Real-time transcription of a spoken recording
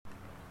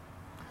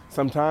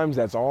Sometimes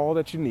that's all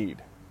that you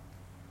need.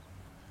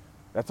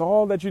 That's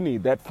all that you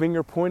need, that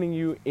finger pointing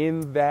you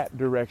in that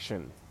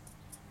direction.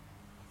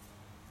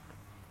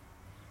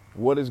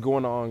 What is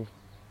going on?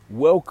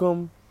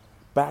 Welcome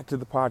back to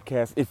the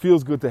podcast. It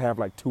feels good to have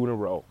like 2 in a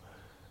row.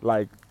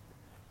 Like,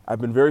 I've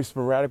been very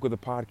sporadic with the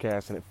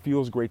podcast, and it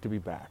feels great to be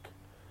back.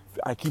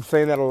 I keep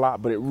saying that a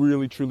lot, but it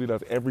really, truly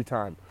does every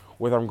time.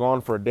 Whether I'm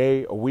gone for a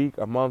day, a week,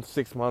 a month,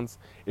 6 months,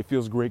 it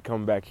feels great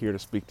coming back here to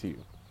speak to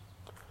you.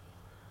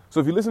 So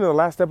if you listen to the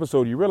last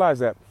episode, you realize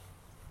that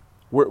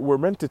we're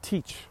meant to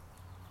teach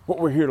what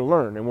we're here to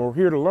learn, and we're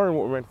here to learn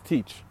what we're meant to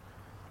teach.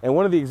 And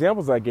one of the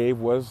examples I gave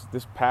was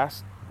this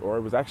past, or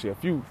it was actually a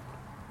few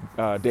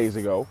days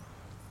ago,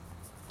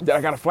 that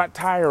I got a flat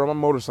tire on my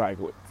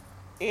motorcycle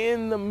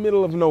in the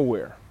middle of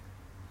nowhere.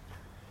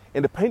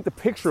 And to paint the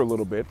picture a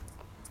little bit,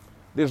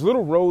 there's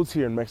little roads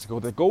here in Mexico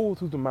that go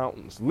through the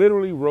mountains,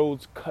 literally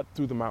roads cut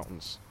through the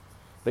mountains.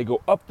 They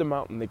go up the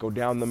mountain, they go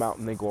down the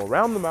mountain, they go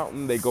around the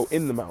mountain, they go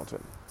in the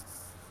mountain.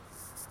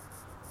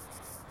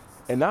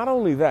 And not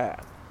only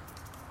that,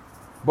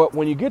 but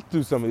when you get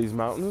through some of these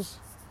mountains,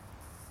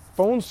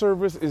 phone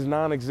service is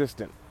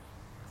non-existent.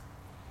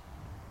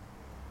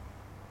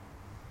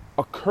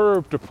 A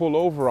curb to pull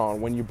over on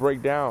when you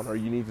break down or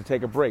you need to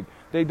take a break,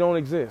 they don't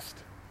exist.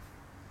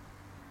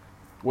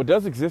 What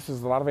does exist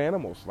is a lot of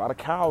animals, a lot of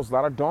cows, a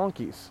lot of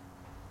donkeys,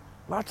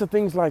 lots of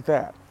things like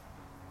that.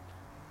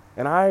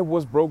 And I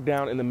was broke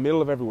down in the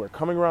middle of everywhere,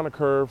 coming around a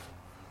curve,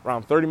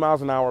 around 30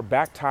 miles an hour,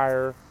 back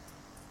tire,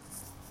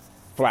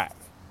 flat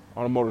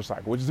on a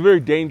motorcycle, which is a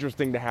very dangerous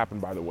thing to happen,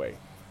 by the way.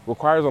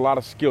 Requires a lot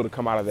of skill to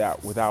come out of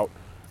that without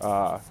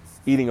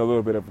eating a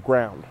little bit of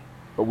ground.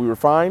 But we were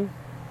fine.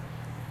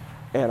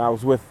 And I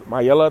was with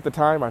Mayela at the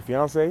time, my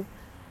fiance,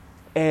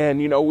 and,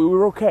 we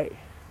were okay.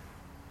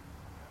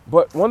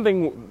 But one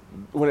thing,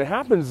 when it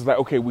happens, is like,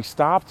 okay, we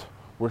stopped,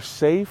 we're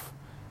safe,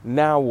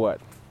 now what?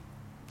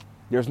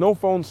 There's no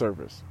phone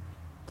service.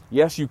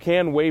 Yes, you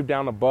can wave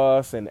down a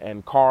bus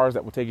and cars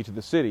that will take you to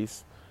the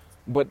cities,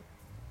 but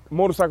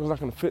motorcycle's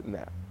not going to fit in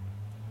that.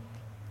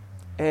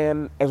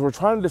 And as we're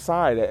trying to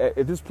decide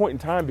at this point in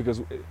time,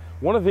 because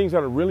one of the things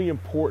that are really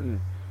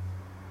important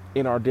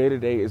in our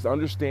day-to-day is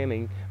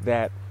understanding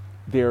that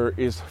there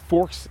is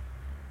forks.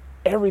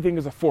 Everything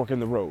is a fork in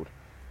the road.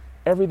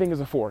 Everything is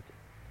a fork.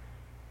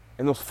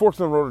 And those forks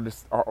in the road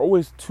are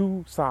always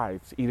 2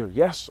 sides, either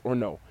yes or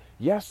no,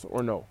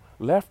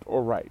 left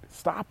or right,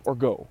 stop or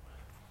go.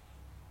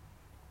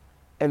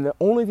 And the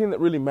only thing that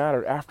really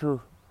mattered after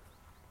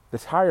the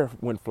tire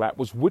went flat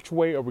was which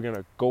way are we going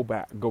to go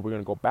back? We're going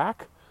to go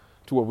back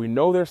to where we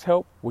know there's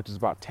help, which is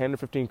about 10 to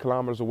 15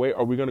 kilometers away,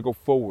 or are we going to go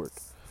forward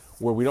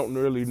where we don't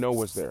really know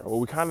what's there? Well,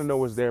 we kind of know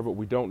what's there, but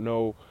we don't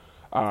know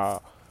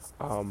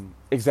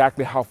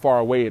exactly how far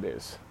away it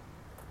is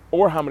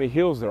or how many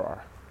hills there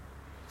are.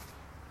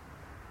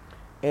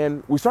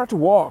 And we start to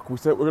walk. We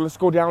said, let's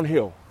go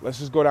downhill. Let's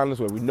just go down this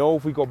way. We know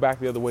if we go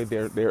back the other way,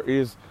 there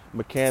is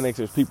mechanics,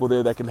 there's people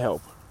there that can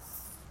help.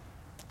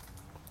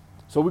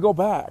 So we go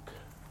back.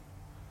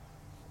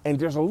 And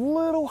there's a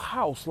little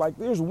house, like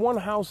there's one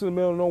house in the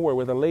middle of nowhere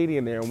with a lady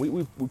in there. And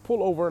we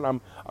pull over, and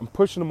I'm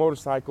pushing the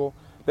motorcycle.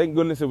 Thank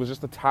goodness it was just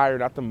the tire,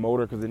 not the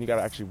motor, because then you got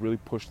to actually really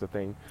push the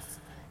thing.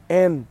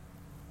 And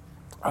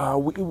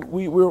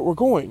we're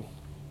going.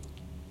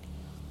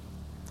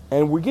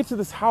 And we get to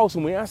this house,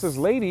 and we ask this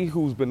lady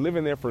who's been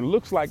living there for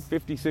looks like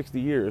 50, 60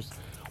 years.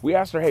 We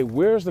asked her, hey,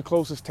 where's the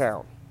closest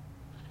town?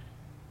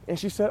 And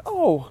she said,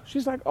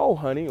 she's like,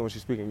 honey, when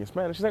she's speaking in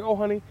Spanish, she's like,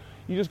 honey,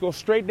 you just go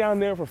straight down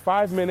there for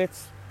 5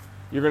 minutes.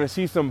 You're going to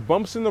see some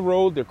bumps in the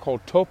road. They're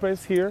called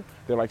topes here.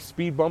 They're like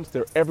speed bumps.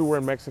 They're everywhere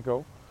in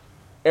Mexico.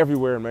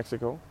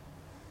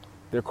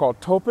 They're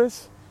called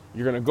topes.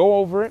 You're going to go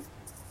over it,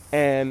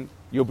 and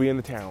you'll be in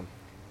the town.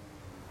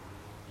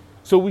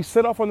 So we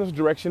set off on this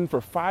direction for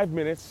 5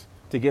 minutes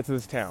to get to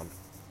this town.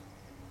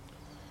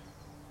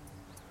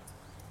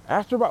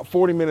 After about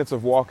 40 minutes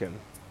of walking,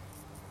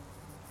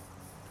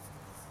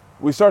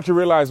 we start to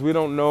realize we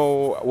don't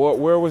know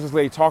where was this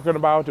lady talking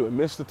about? Did we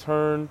miss the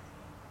turn?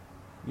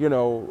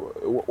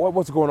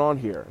 What's going on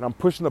here? And I'm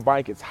pushing the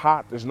bike. It's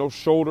hot. There's no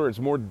shoulder. It's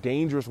more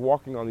dangerous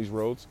walking on these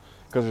roads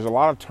because there's a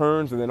lot of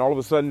turns. And then all of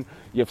a sudden,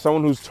 you have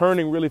someone who's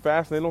turning really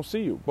fast and they don't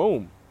see you.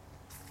 Boom.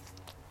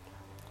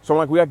 So I'm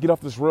like, we got to get off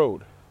this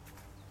road.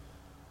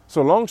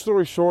 So long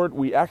story short,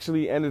 we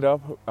actually ended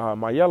up,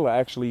 Mayela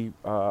actually,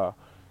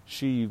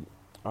 she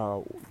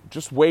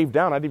just waved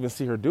down. I didn't even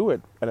see her do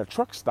it. And a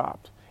truck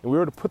stopped. And we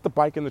were to put the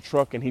bike in the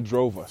truck, and he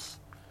drove us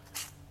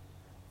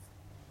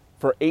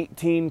for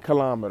 18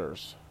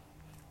 kilometers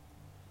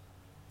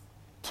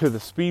to the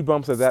speed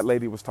bumps that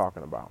lady was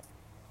talking about.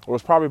 It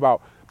was probably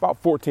about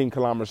 14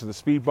 kilometers to the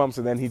speed bumps,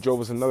 and then he drove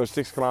us another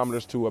 6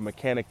 kilometers to a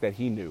mechanic that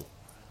he knew.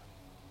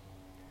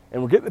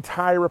 And we're getting the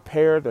tire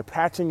repaired, they're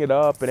patching it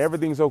up, and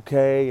everything's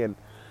okay. And,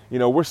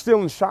 we're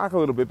still in shock a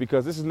little bit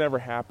because this has never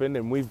happened,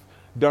 and we've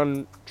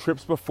done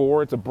trips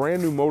before. It's a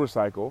brand new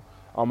motorcycle.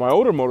 On my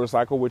older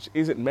motorcycle, which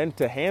isn't meant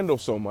to handle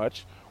so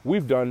much,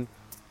 we've done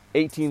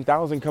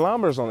 18,000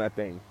 kilometers on that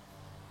thing.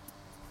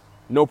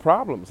 No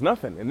problems,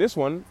 nothing. And this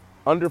one,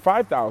 under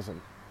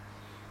 5,000.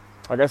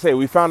 Like I say,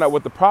 we found out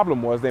what the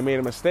problem was. They made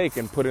a mistake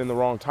and put in the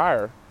wrong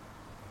tire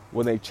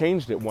when they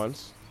changed it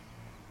once.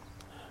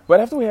 But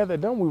after we had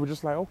that done, we were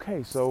just like,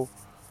 okay, so,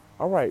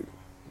 all right.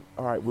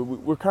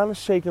 We're kind of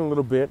shaking a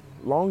little bit,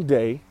 long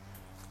day.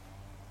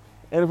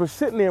 And we're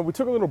sitting there, we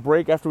took a little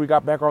break after we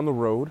got back on the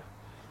road.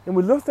 And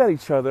we looked at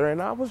each other,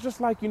 and I was just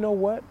like, you know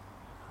what?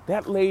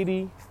 That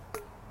lady,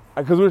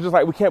 because we were just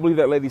like, we can't believe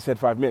that lady said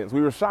 5 minutes.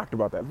 We were shocked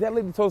about that. That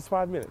lady told us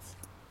 5 minutes.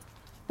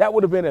 That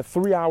would have been a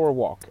 3-hour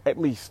walk, at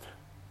least.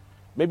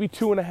 Maybe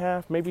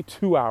 2.5, maybe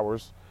 2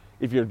 hours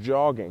if you're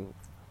jogging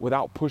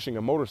without pushing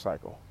a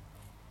motorcycle.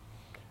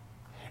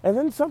 And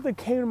then something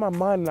came to my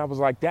mind, and I was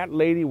like, that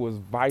lady was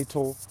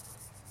vital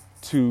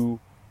to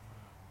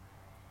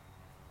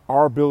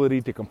our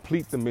ability to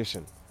complete the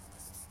mission.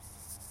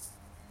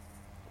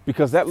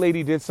 Because that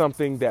lady did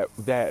something that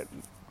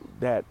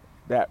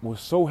was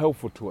so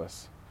helpful to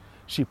us.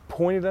 She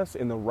pointed us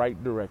in the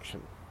right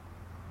direction.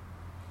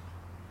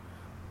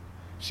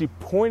 She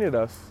pointed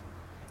us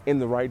in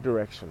the right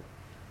direction.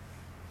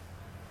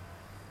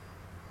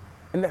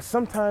 And that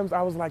sometimes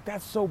I was like,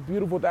 that's so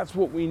beautiful. That's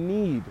what we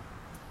need.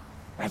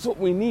 That's what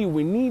we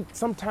need.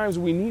 Sometimes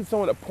we need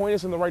someone to point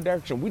us in the right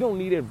direction. We don't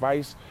need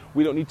advice.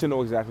 We don't need to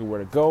know exactly where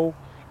to go,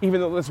 even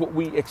though that's what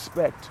we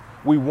expect.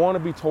 We want to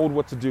be told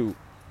what to do.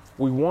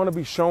 We want to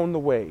be shown the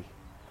way.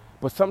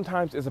 But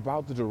sometimes it's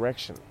about the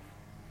direction.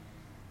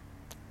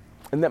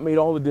 And that made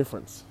all the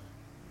difference.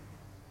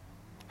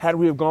 Had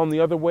we have gone the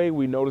other way,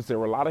 we noticed there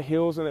were a lot of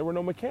hills and there were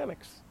no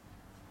mechanics.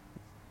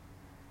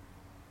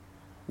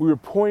 We were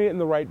pointed in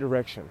the right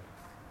direction.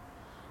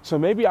 So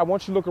maybe I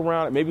want you to look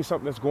around at maybe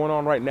something that's going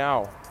on right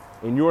now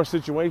in your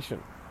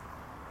situation.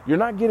 You're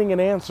not getting an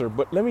answer,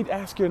 but let me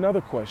ask you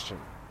another question.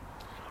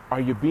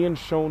 Are you being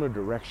shown a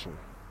direction?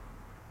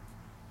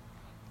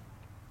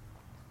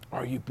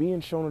 Are you being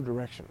shown a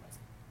direction?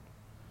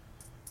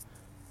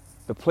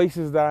 The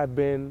places that I've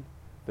been,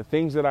 the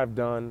things that I've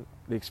done,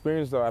 the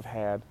experience that I've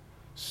had,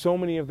 so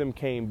many of them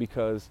came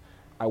because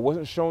I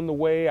wasn't shown the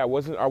way, I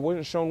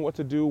wasn't shown what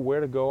to do,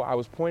 where to go. I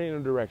was pointed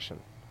in a direction.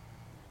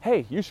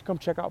 Hey, you should come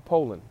check out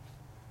Poland.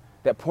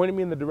 That pointed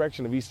me in the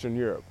direction of Eastern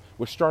Europe,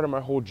 which started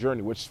my whole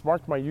journey, which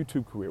sparked my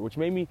YouTube career, which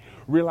made me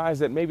realize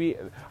that maybe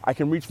I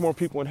can reach more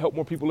people and help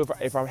more people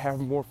if I have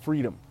more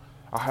freedom.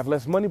 I'll have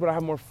less money, but I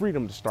have more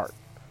freedom to start.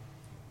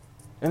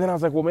 And then I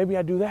was like, well, maybe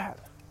I do that.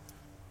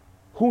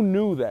 Who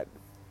knew that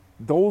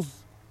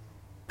those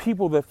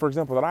people that, for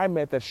example, that I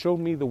met that showed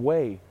me the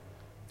way,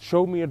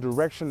 showed me a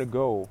direction to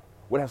go,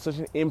 would have such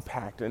an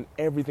impact in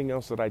everything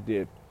else that I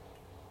did.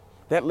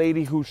 That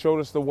lady who showed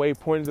us the way,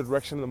 pointed the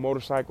direction of the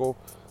motorcycle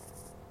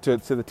to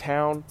the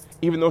town,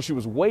 even though she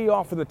was way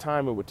off in the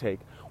time it would take,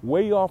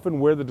 way off in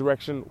where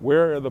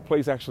the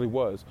place actually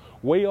was,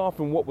 way off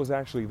in what was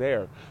actually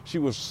there. She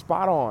was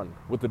spot on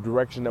with the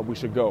direction that we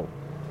should go.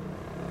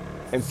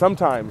 And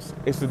sometimes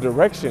it's the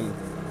direction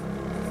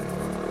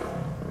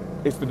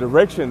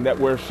that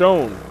we're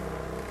shown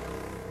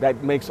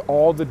that makes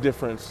all the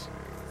difference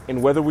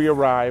in whether we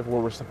arrive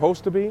where we're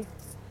supposed to be,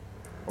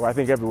 or I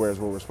think everywhere is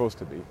where we're supposed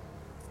to be,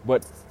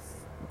 but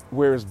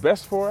where is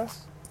best for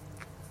us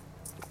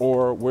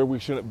or where we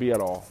shouldn't be at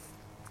all.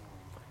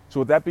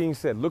 So with that being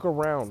said, look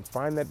around,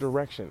 find that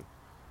direction.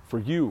 For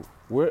you,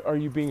 where are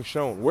you being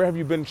shown? Where have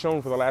you been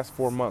shown for the last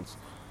 4 months?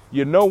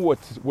 You know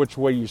which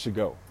way you should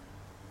go.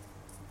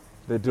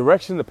 The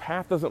direction, the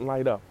path doesn't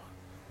light up,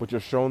 but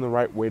you're shown the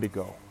right way to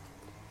go.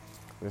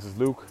 This is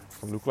Luke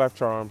from Luke Life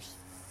Charms,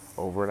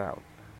 over and out.